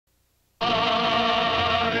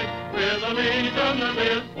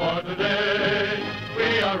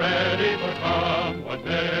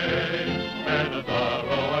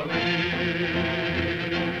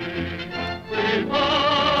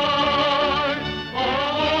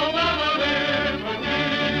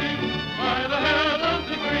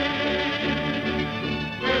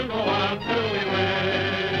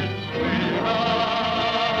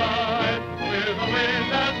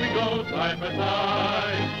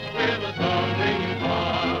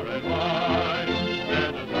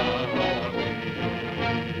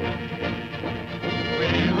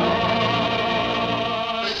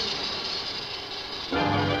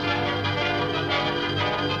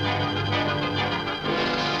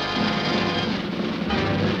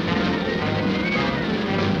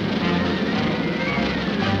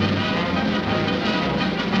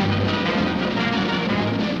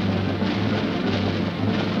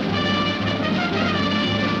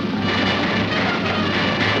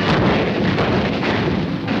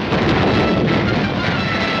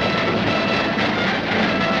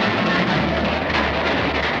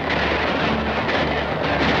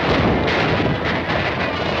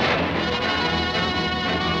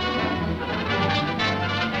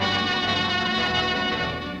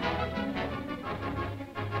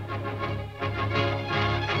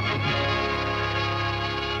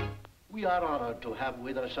are honored to have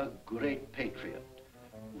with us a great patriot,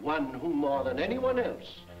 one who more than anyone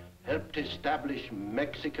else helped establish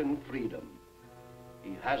Mexican freedom.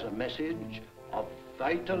 He has a message of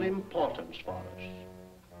vital importance for us.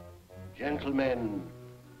 Gentlemen,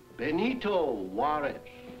 Benito Juarez.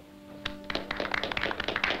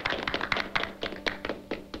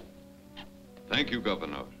 Thank you,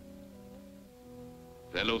 Governor.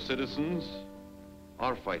 Fellow citizens,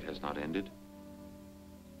 our fight has not ended.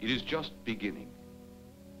 It is just beginning.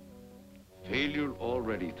 Failure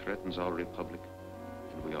already threatens our republic,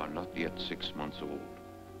 and we are not yet 6 months old.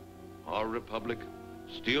 Our republic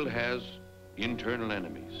still has internal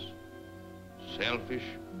enemies. Selfish,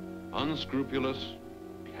 unscrupulous,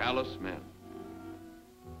 callous men.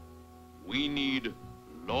 We need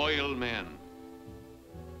loyal men.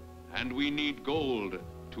 And we need gold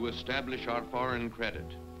to establish our foreign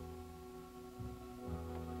credit.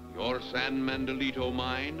 Your San Mendolito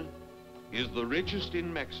mine is the richest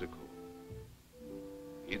in Mexico.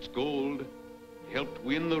 Its gold helped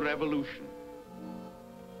win the revolution.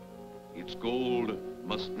 Its gold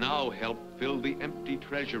must now help fill the empty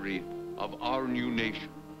treasury of our new nation.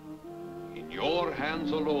 In your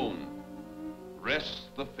hands alone rests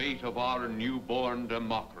the fate of our newborn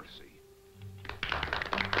democracy.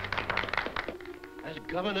 As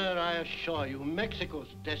governor, I assure you, Mexico's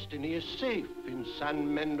destiny is safe in San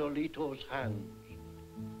Mendolito's hands.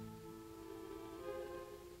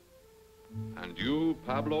 And you,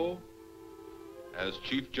 Pablo, as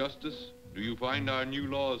Chief Justice, do you find our new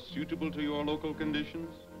laws suitable to your local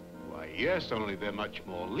conditions? Why, yes, only they're much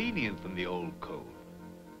more lenient than the old code.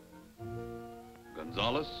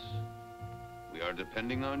 Gonzalez, we are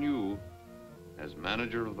depending on you as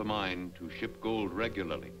manager of the mine to ship gold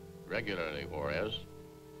regularly. Regularly, Juarez.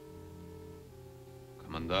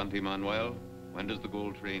 Comandante Manuel, when does the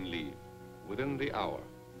gold train leave? Within the hour.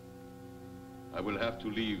 I will have to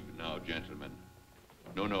leave now, gentlemen.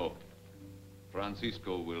 No.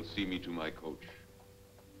 Francisco will see me to my coach.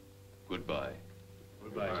 Goodbye.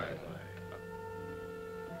 Goodbye.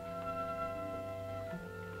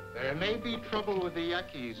 There may be trouble with the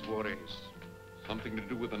Yaquis, Juarez. Something to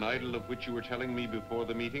do with an idol of which you were telling me before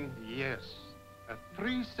the meeting? Yes. A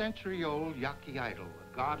 3-century-old Yaqui idol,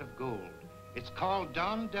 a god of gold. It's called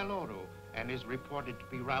Don del Oro and is reported to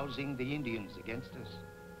be rousing the Indians against us.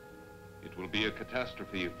 It will be a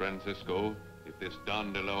catastrophe, Francisco, if this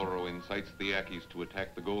Don del Oro incites the Yaquis to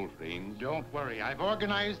attack the gold trains. Don't worry. I've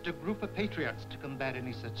organized a group of patriots to combat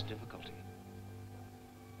any such difficulty.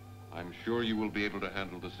 I'm sure you will be able to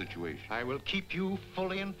handle the situation. I will keep you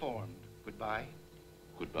fully informed. Goodbye.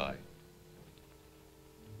 Goodbye.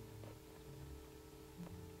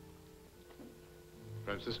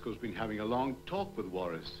 Francisco's been having a long talk with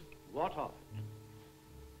Juarez. What of it?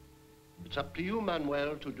 It's up to you,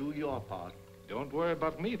 Manuel, to do your part. Don't worry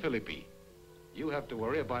about me, Felipe. You have to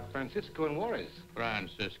worry about Francisco and Juarez.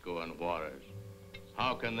 Francisco and Juarez.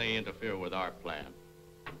 How can they interfere with our plan?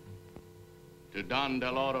 To Don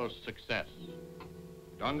del Oro's success.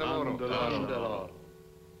 Don del Oro. Don del Oro.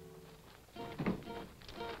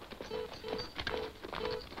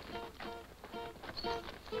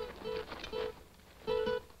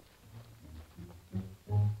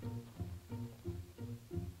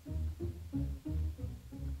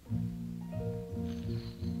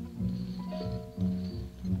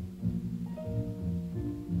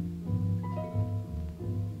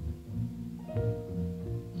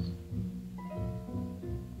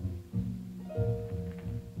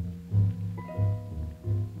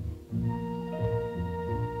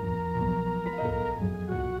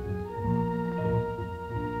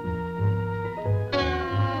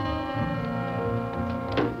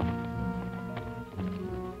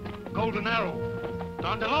 Golden arrow.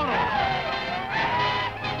 Don del Oro.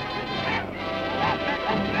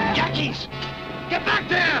 Yaquis! Get back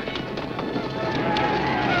there!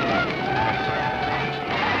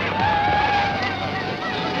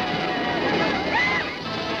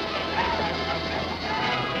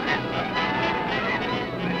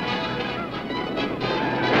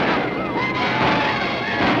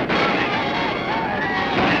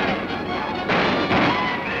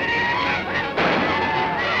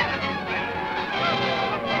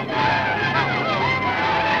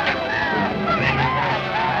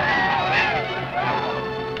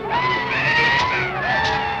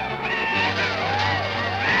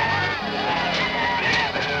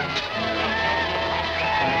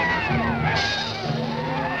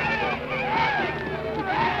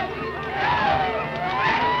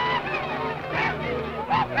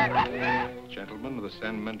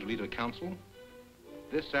 Council,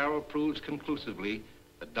 this arrow proves conclusively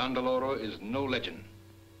that Don del Oro is no legend.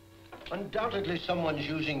 Undoubtedly someone's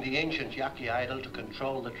using the ancient Yaqui idol to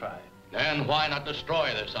control the tribe. Then why not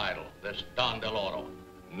destroy this idol, this Don Del Oro?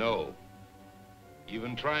 No.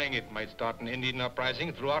 Even trying it might start an Indian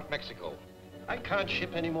uprising throughout Mexico. I can't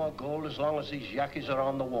ship any more gold as long as these Yaquis are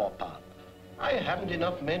on the warpath. I haven't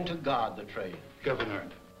enough men to guard the trade. Governor,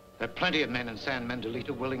 there are plenty of men in San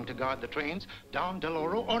Mendolito willing to guard the trains. Don Del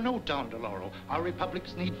Oro or no Don Del Oro, our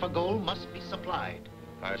republic's need for gold must be supplied.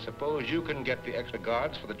 I suppose you can get the extra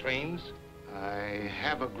guards for the trains? I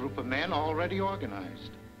have a group of men already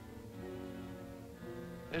organized.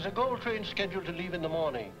 There's a gold train scheduled to leave in the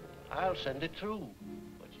morning. I'll send it through,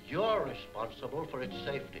 but you're responsible for its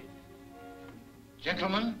safety.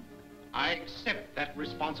 Gentlemen, I accept that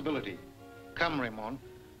responsibility. Come, Ramon.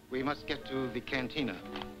 We must get to the cantina.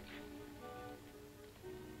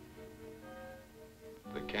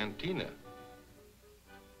 The cantina?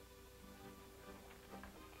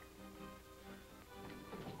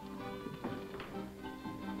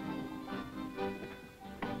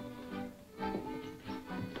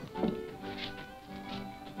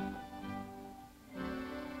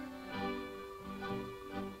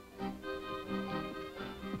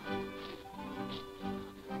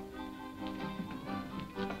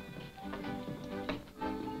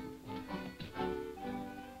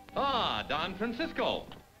 Don Francisco.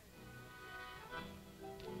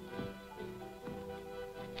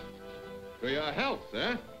 For your health,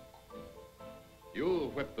 sir.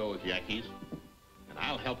 You whip those Yaquis, and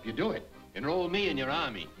I'll help you do it. Enroll me in your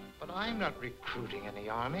army. But I'm not recruiting any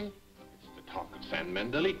army. It's the talk of San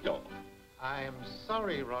Mendolito. I am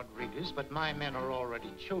sorry, Rodriguez, but my men are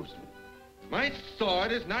already chosen. My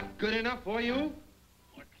sword is not good enough for you?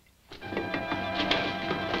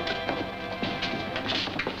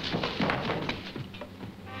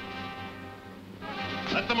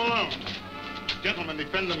 Let them alone. Gentlemen,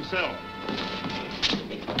 defend themselves.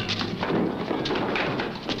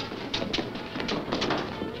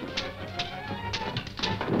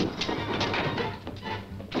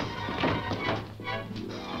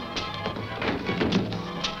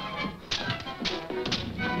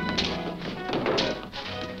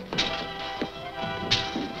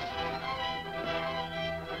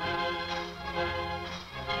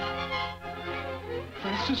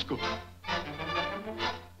 Francisco.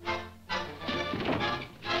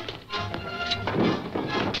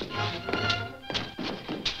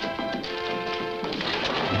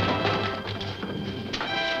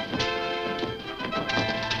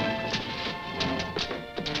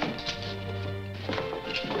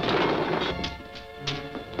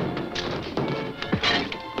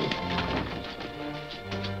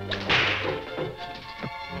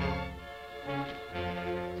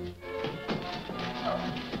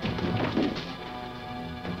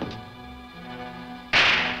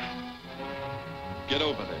 Get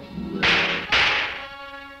over there.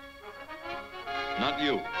 Not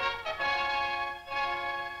you.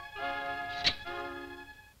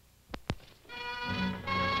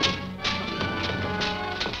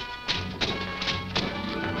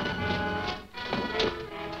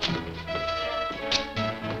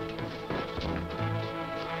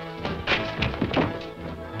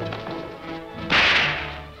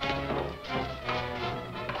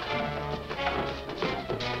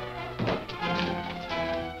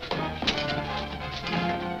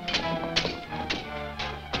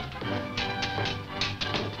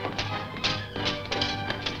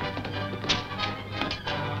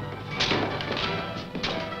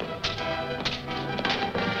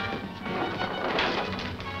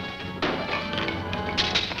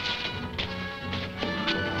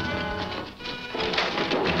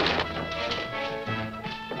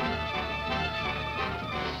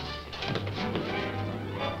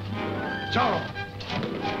 Zorro!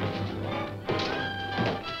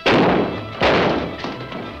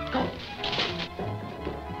 Go!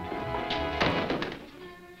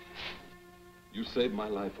 You saved my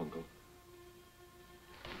life, Uncle.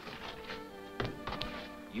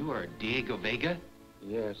 You are Diego Vega?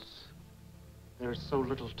 Yes. There is so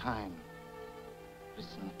little time.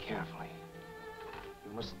 Listen carefully.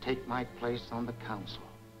 You must take my place on the council.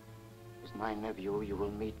 As my nephew, you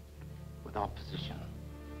will meet with opposition.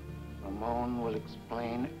 Ramon will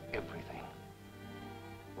explain everything.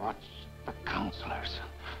 Watch the counselors.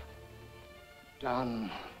 Don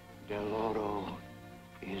Del Oro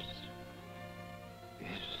is...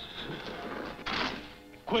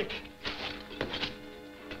 Quick!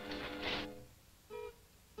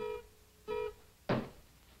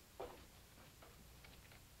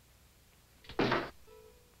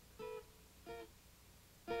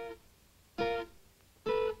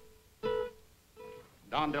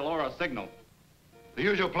 Don Del Oro signal. The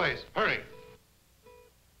usual place. Hurry.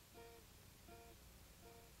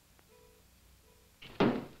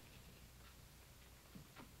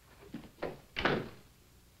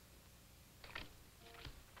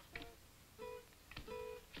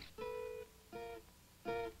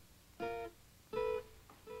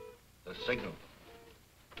 The signal.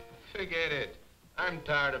 Forget it. I'm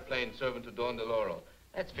tired of playing servant to Don DeLoro.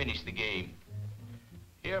 Let's finish the game.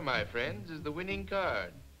 Here, my friends, is the winning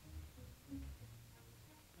card.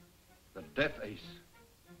 The death ace.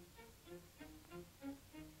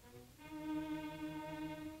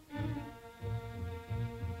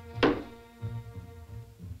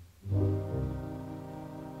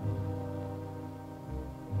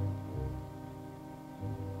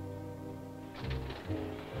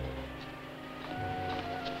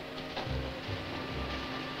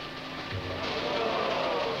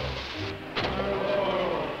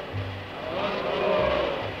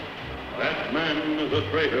 A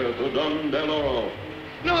traitor to Don DeLoro.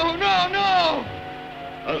 No, no, no!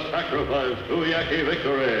 A sacrifice to Yaqui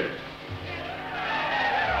victory.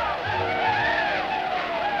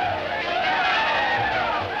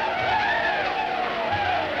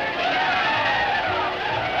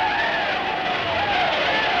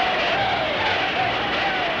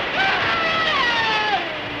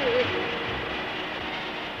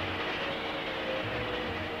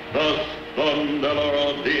 Thus, Don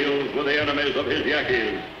DeLoro deals with the enemies of his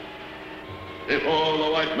Yaquis. Before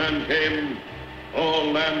the white man came,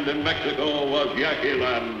 all land in Mexico was Yaqui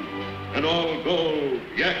land, and all gold,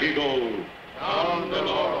 Yaqui gold. Don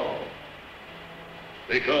DeLoro.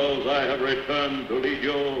 Because I have returned to lead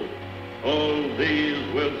you, all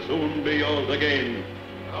these will soon be yours again.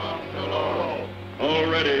 Don DeLoro.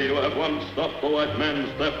 Already you have once stopped the white man's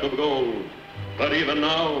theft of gold, but even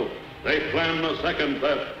now they plan a second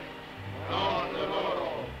theft. Don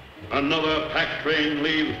DeLoro. Another pack train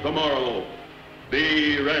leaves tomorrow.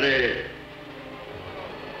 Be ready.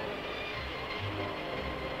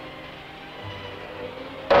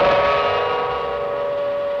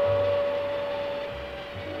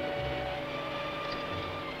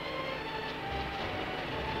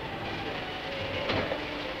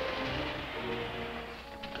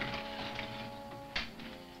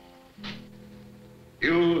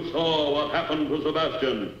 You saw what happened to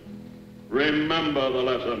Sebastian. Remember the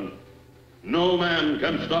lesson. No man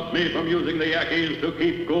can stop me from using the Yaquis to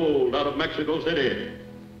keep gold out of Mexico City.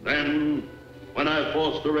 Then, when I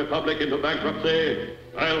force the Republic into bankruptcy,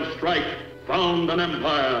 I'll strike, found an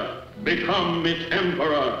empire, become its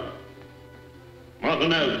emperor.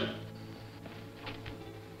 Martinez,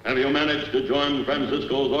 have you managed to join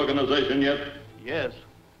Francisco's organization yet? Yes,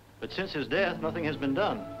 but since his death, nothing has been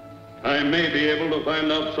done. I may be able to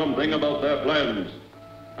find out something about their plans.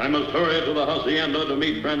 I must hurry to the hacienda to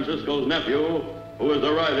meet Francisco's nephew, who is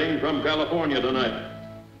arriving from California tonight.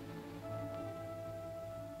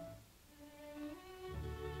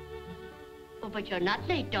 Oh, but you're not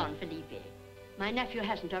late, Don Felipe. My nephew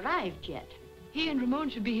hasn't arrived yet. He and Ramon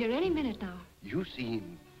should be here any minute now. You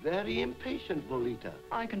seem very impatient, Volita.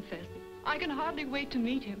 I confess, I can hardly wait to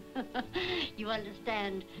meet him. You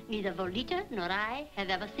understand, neither Volita nor I have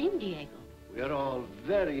ever seen Diego. We're all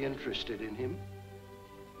very interested in him.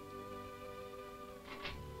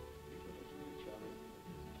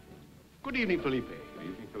 Good evening, Felipe. Good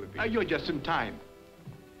evening, Felipe. You're just in time.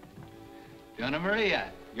 Donna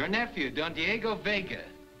Maria, your nephew, Don Diego Vega.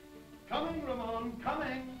 Coming, Ramon,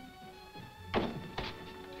 coming.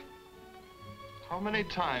 How many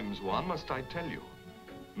times, Juan, must I tell you?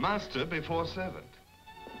 Master before servant.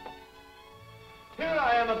 Here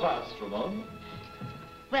I am at last, Ramon.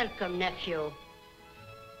 Welcome, nephew.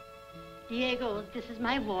 Diego, this is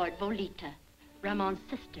my ward, Volita, Ramon's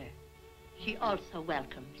sister. She also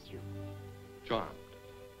welcomes you. Charmed.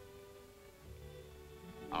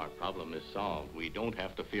 Our problem is solved. We don't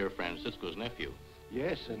have to fear Francisco's nephew.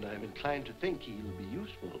 Yes, and I'm inclined to think he'll be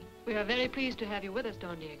useful. We are very pleased to have you with us,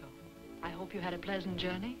 Don Diego. I hope you had a pleasant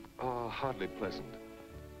journey. Hardly pleasant.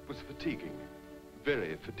 It was fatiguing.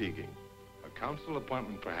 Very fatiguing. A council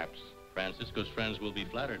appointment, perhaps. Francisco's friends will be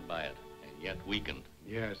flattered by it, and yet weakened.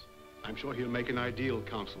 Yes, I'm sure he'll make an ideal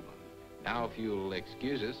councilman. Now, if you'll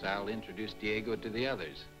excuse us, I'll introduce Diego to the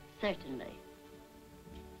others. Certainly.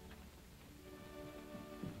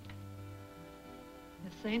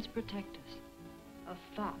 The saints protect us. A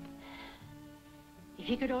fop. If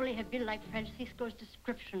he could only have been like Francisco's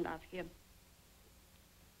description of him.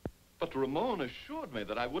 But Ramon assured me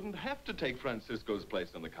that I wouldn't have to take Francisco's place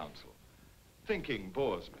in the council. Thinking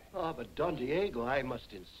bores me. Oh, but Don Diego, I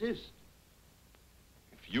must insist.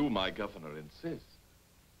 If you, my governor, insist.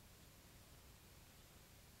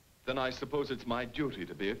 Then I suppose it's my duty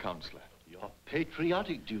to be a counselor. Your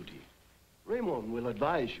patriotic duty. Raymond will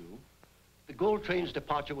advise you. The gold train's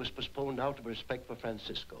departure was postponed out of respect for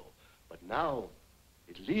Francisco. But now,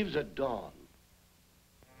 it leaves at dawn.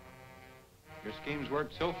 Your scheme's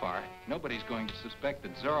worked so far. Nobody's going to suspect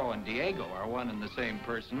that Zorro and Diego are one and the same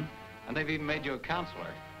person. And they've even made you a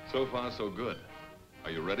counselor. So far, so good.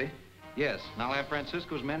 Are you ready? Yes, and I'll have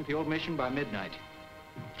Francisco's men at the old mission by midnight.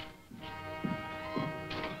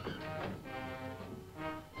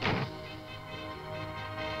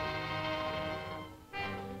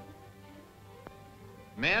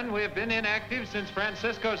 Men, we've been inactive since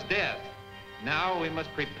Francisco's death. Now we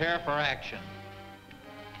must prepare for action.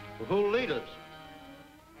 Well, who'll lead us?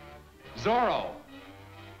 Zorro.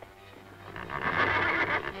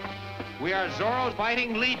 We are Zorro's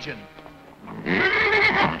fighting legion.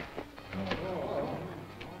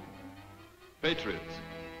 Patriots,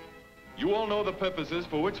 you all know the purposes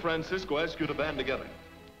for which Francisco asked you to band together.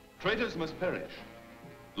 Traitors must perish.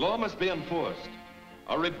 Law must be enforced.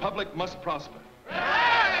 Our republic must prosper.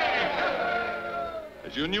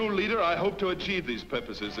 As your new leader, I hope to achieve these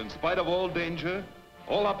purposes in spite of all danger,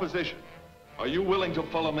 all opposition. Are you willing to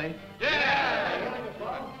follow me? Yeah!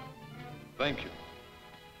 Thank you.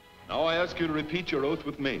 Now I ask you to repeat your oath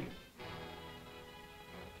with me.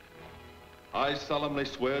 I solemnly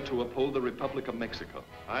swear to uphold the Republic of Mexico.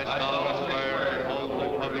 I solemnly swear to uphold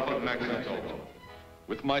the Republic of Mexico.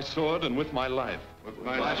 With my sword and with my life. With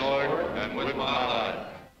my sword and with my life.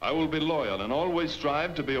 I will be loyal and always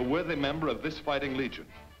strive to be a worthy member of this fighting legion.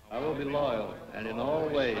 I will be loyal and in all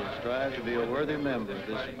ways strive to be a worthy member of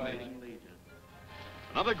this fighting legion.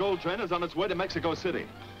 Another gold train is on its way to Mexico City.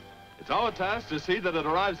 It's our task to see that it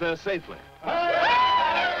arrives there safely.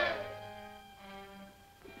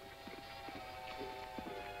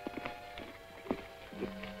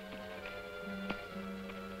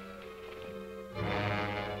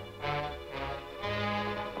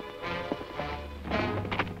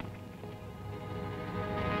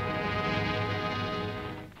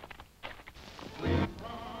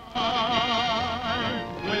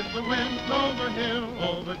 With the wind over hill,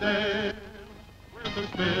 over dale, with the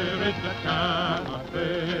spirit that cannot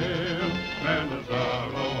fail, and the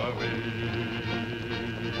sorrow of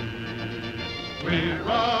we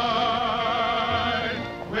ride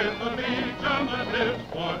with the legion that lives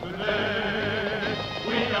for today.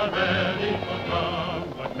 We are ready for come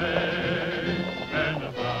what may, and the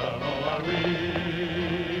sorrow are we.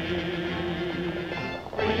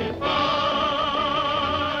 We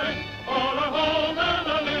fight for our home and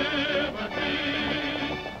our liberty,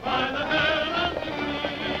 by the hand of the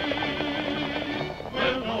free.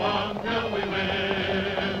 We'll go on till we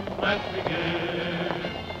win. Let's begin.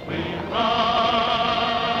 We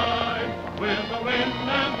ride with the wind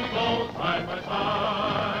and we go side by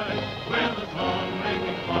side, with the sun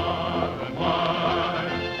making far and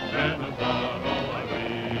wide, and the sorrow I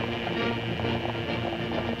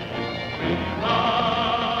we ride.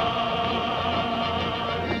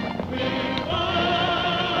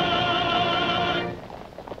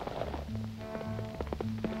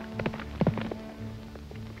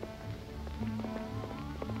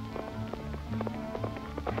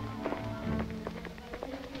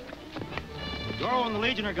 Zorro and the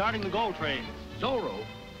Legion are guarding the gold train. Zorro?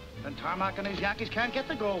 Then Tarmac and his Yankees can't get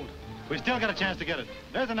the gold. We still got a chance to get it.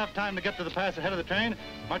 There's enough time to get to the pass ahead of the train.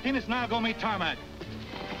 Martinez and I'll go meet Tarmac.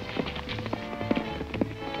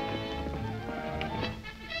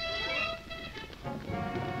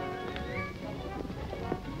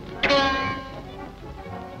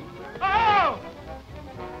 Oh!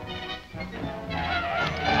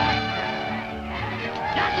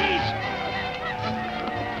 Yankees!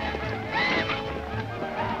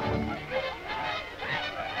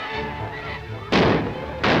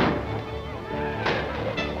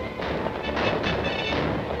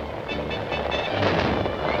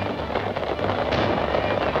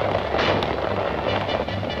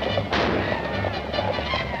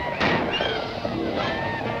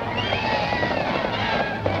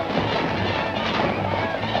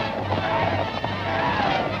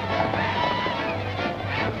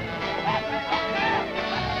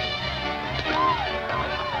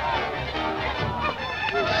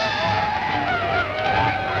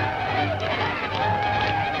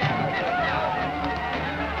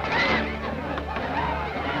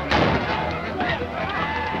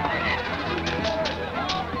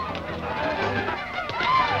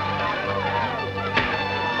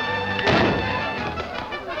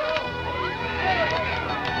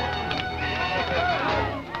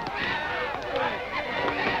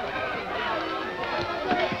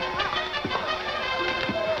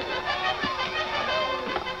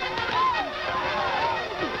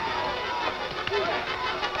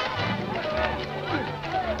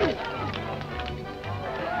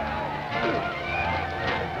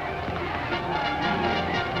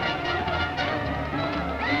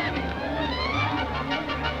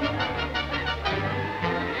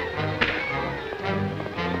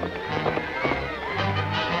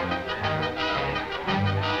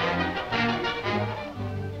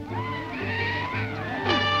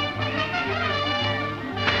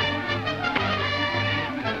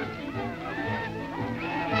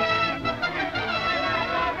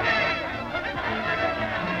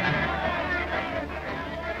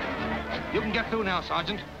 Now,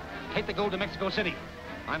 Sergeant. Take the gold to Mexico City.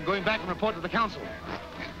 I'm going back and report to the council.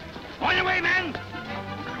 On your way, men!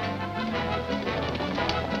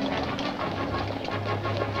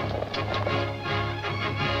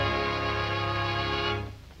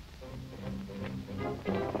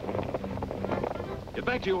 Get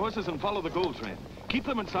back to your horses and follow the gold train. Keep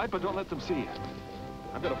them in sight, but don't let them see you.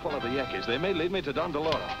 I'm going to follow the Yankees. They may lead me to Don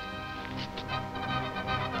Deloro.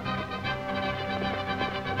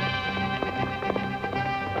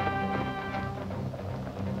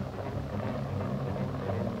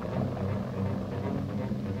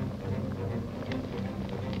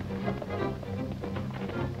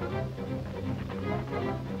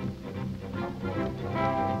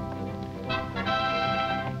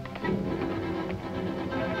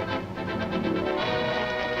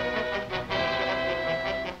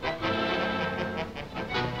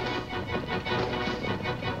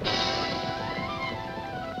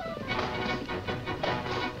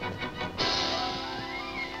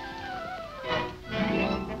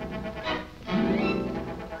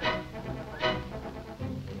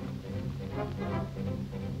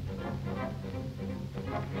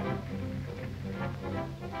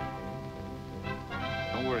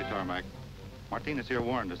 Martinez here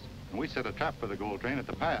warned us, and we set a trap for the gold train at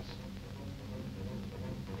the pass.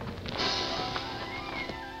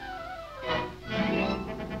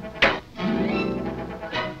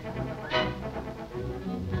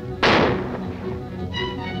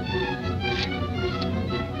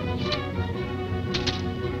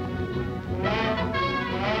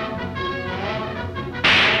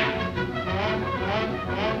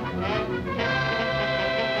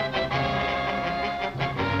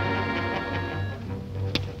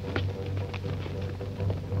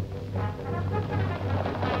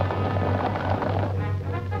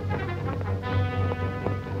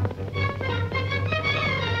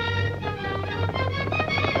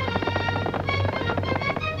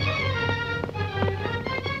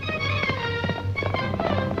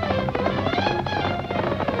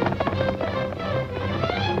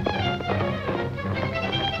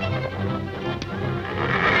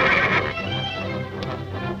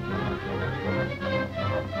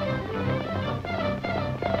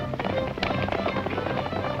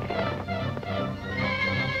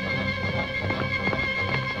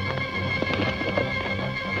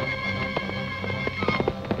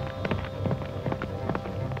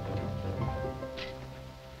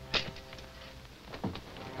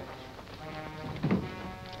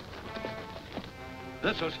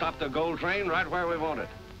 This'll stop the gold train right where we want it.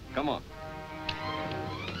 Come on.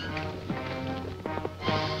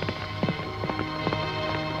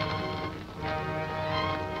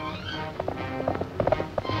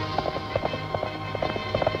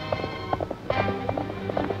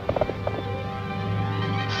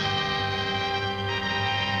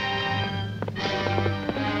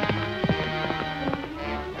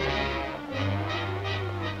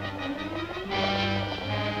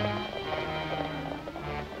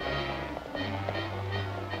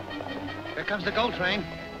 Here comes the gold train.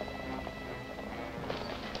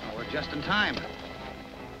 Oh, we're just in time.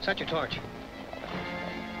 Set your torch.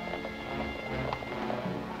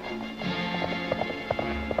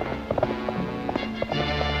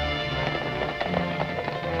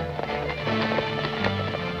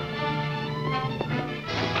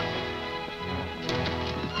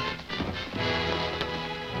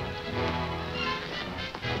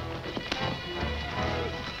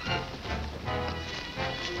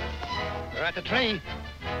 We're at the train.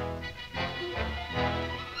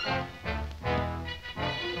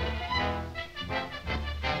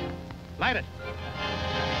 Light it.